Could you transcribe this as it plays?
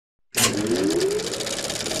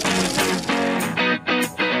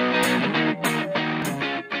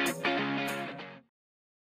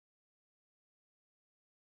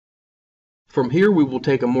From here, we will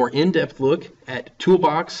take a more in-depth look at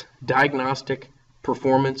Toolbox, Diagnostic,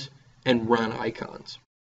 Performance, and Run icons.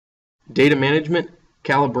 Data management,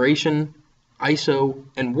 calibration, ISO,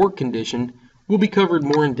 and work condition will be covered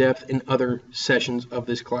more in depth in other sessions of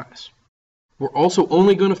this class. We're also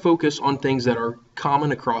only going to focus on things that are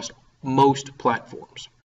common across most platforms.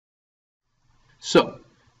 So,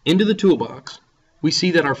 into the toolbox, we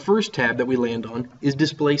see that our first tab that we land on is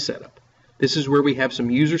Display Setup. This is where we have some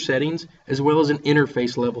user settings as well as an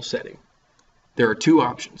interface level setting. There are two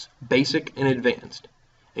options, Basic and Advanced.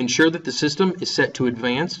 Ensure that the system is set to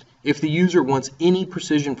Advanced if the user wants any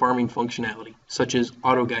precision farming functionality, such as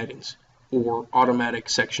auto guidance or automatic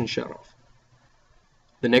section shutoff.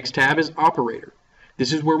 The next tab is Operator.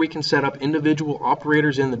 This is where we can set up individual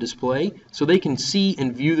operators in the display so they can see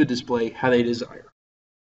and view the display how they desire.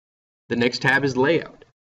 The next tab is Layout.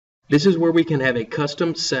 This is where we can have a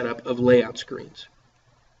custom setup of layout screens.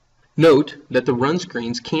 Note that the run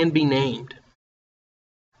screens can be named.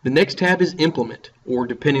 The next tab is Implement, or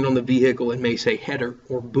depending on the vehicle it may say Header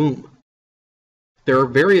or Boom. There are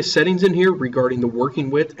various settings in here regarding the working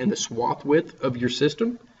width and the swath width of your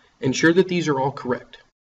system. Ensure that these are all correct.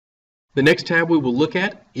 The next tab we will look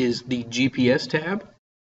at is the GPS tab.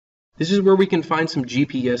 This is where we can find some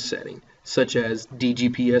GPS setting, such as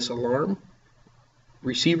DGPS alarm,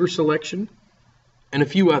 receiver selection, and a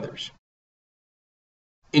few others.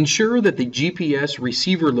 Ensure that the GPS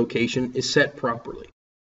receiver location is set properly.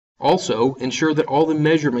 Also, ensure that all the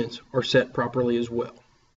measurements are set properly as well.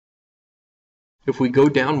 If we go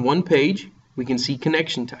down one page, we can see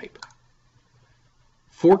connection type.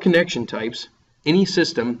 For connection types, any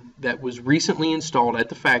system that was recently installed at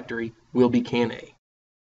the factory will be CAN A.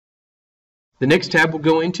 The next tab we'll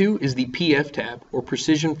go into is the PF tab, or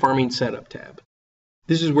Precision Farming Setup tab.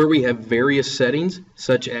 This is where we have various settings,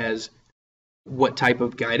 such as what type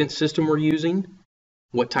of guidance system we're using,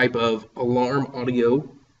 what type of alarm audio,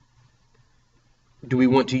 do we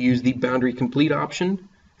want to use the boundary complete option,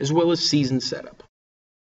 as well as season setup.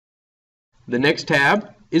 The next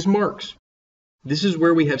tab is Marks. This is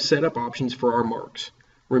where we have setup options for our marks.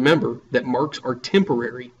 Remember that marks are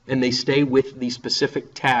temporary and they stay with the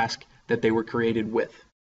specific task that they were created with.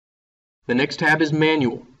 The next tab is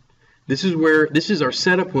Manual. This is our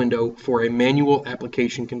setup window for a manual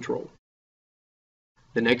application control.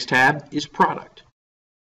 The next tab is Product.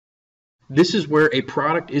 This is where a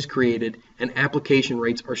product is created and application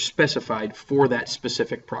rates are specified for that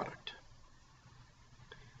specific product.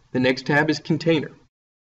 The next tab is Container.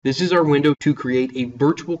 This is our window to create a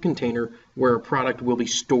virtual container where a product will be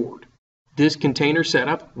stored. This container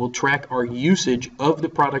setup will track our usage of the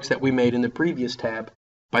products that we made in the previous tab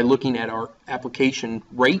by looking at our application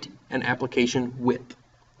rate and application width.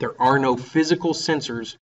 There are no physical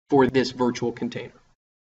sensors for this virtual container.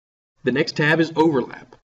 The next tab is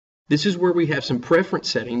Overlap. This is where we have some preference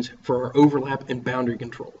settings for our overlap and boundary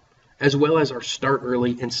control, as well as our start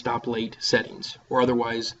early and stop late settings, or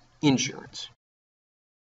otherwise insurance.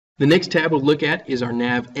 The next tab we'll look at is our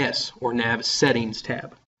Nav S, or Nav Settings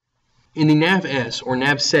tab. In the Nav S, or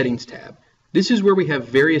Nav Settings tab, this is where we have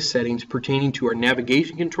various settings pertaining to our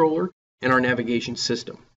navigation controller and our navigation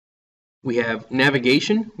system. We have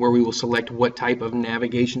Navigation, where we will select what type of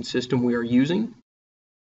navigation system we are using,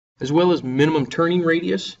 as well as minimum turning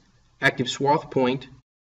radius, active swath point,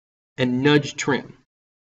 and nudge trim.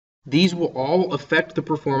 These will all affect the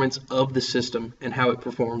performance of the system and how it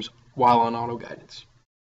performs while on auto guidance.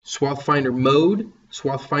 Swath Finder Mode,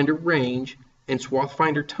 Swath Finder Range, and Swath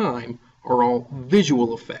Finder Time are all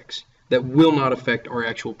visual effects that will not affect our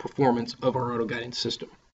actual performance of our auto guidance system.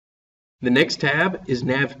 The next tab is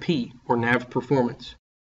Nav P, or Nav Performance.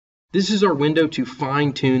 This is our window to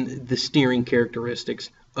fine-tune the steering characteristics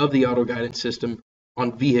of the auto guidance system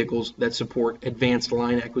on vehicles that support advanced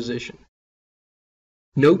line acquisition.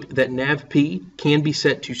 Note that Nav P can be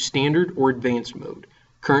set to standard or advanced mode.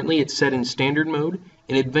 Currently it's set in standard mode.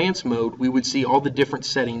 In advanced mode, we would see all the different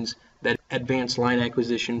settings that advanced line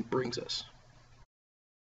acquisition brings us.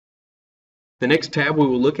 The next tab we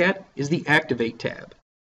will look at is the Activate tab.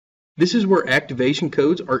 This is where activation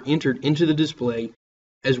codes are entered into the display,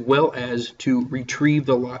 as well as to retrieve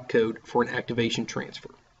the lock code for an activation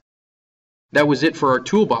transfer. That was it for our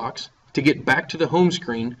toolbox. To get back to the home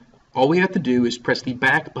screen, all we have to do is press the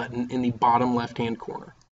back button in the bottom left-hand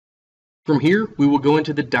corner. From here, we will go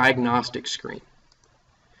into the Diagnostic screen.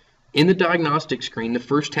 In the Diagnostic screen, the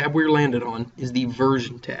first tab we're landed on is the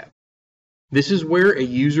Version tab. This is where a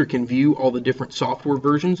user can view all the different software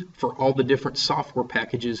versions for all the different software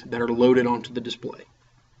packages that are loaded onto the display.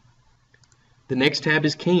 The next tab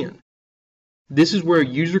is CAN. This is where a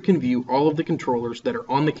user can view all of the controllers that are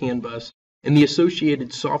on the CAN bus and the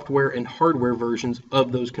associated software and hardware versions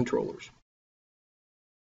of those controllers.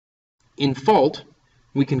 In Fault,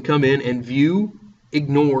 we can come in and view,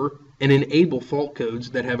 ignore, and enable fault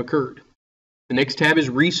codes that have occurred. The next tab is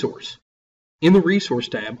Resource. In the Resource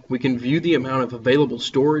tab, we can view the amount of available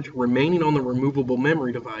storage remaining on the removable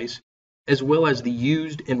memory device, as well as the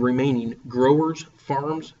used and remaining growers,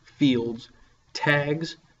 farms, fields,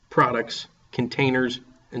 tags, products, containers,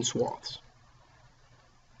 and swaths,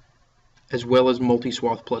 as well as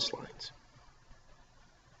multi-swath plus lines.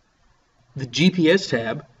 The GPS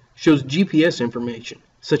tab shows GPS information,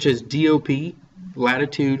 such as DOP,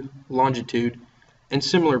 latitude, longitude, and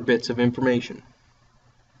similar bits of information.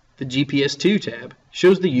 The GPS2 tab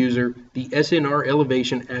shows the user the SNR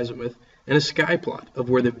elevation azimuth and a sky plot of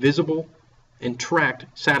where the visible and tracked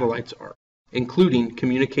satellites are, including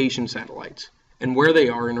communication satellites, and where they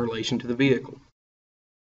are in relation to the vehicle.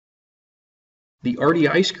 The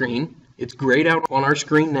RDI screen, it's grayed out on our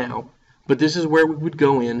screen now, but this is where we would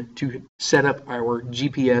go in to set up our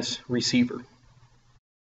GPS receiver.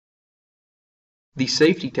 The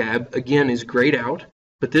Safety tab, again, is grayed out,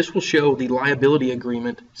 but this will show the liability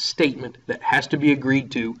agreement statement that has to be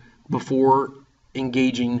agreed to before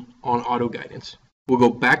engaging on auto guidance. We'll go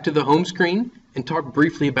back to the home screen and talk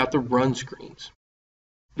briefly about the run screens.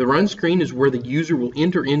 The run screen is where the user will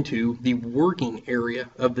enter into the working area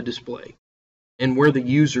of the display, and where the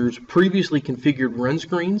user's previously configured run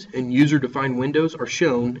screens and user-defined windows are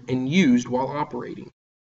shown and used while operating.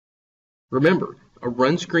 Remember, a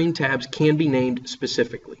run screen tabs can be named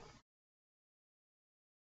specifically.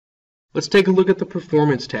 Let's take a look at the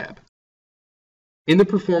Performance tab. In the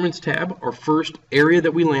Performance tab, our first area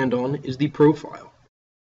that we land on is the Profile.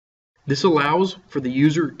 This allows for the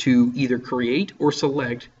user to either create or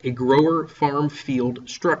select a grower farm field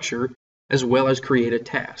structure, as well as create a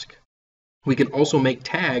task. We can also make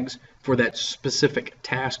tags for that specific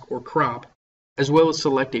task or crop, as well as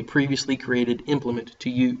select a previously created implement to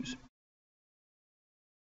use.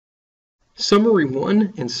 Summary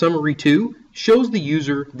 1 and Summary 2 shows the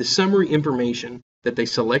user the summary information that they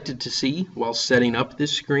selected to see while setting up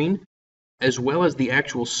this screen, as well as the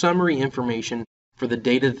actual summary information for the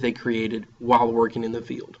data that they created while working in the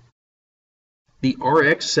field. The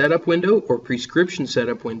RX setup window or prescription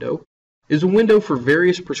setup window is a window for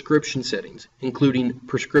various prescription settings, including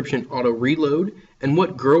prescription auto reload and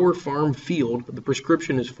what grower farm field the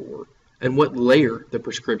prescription is for, and what layer the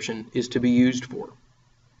prescription is to be used for.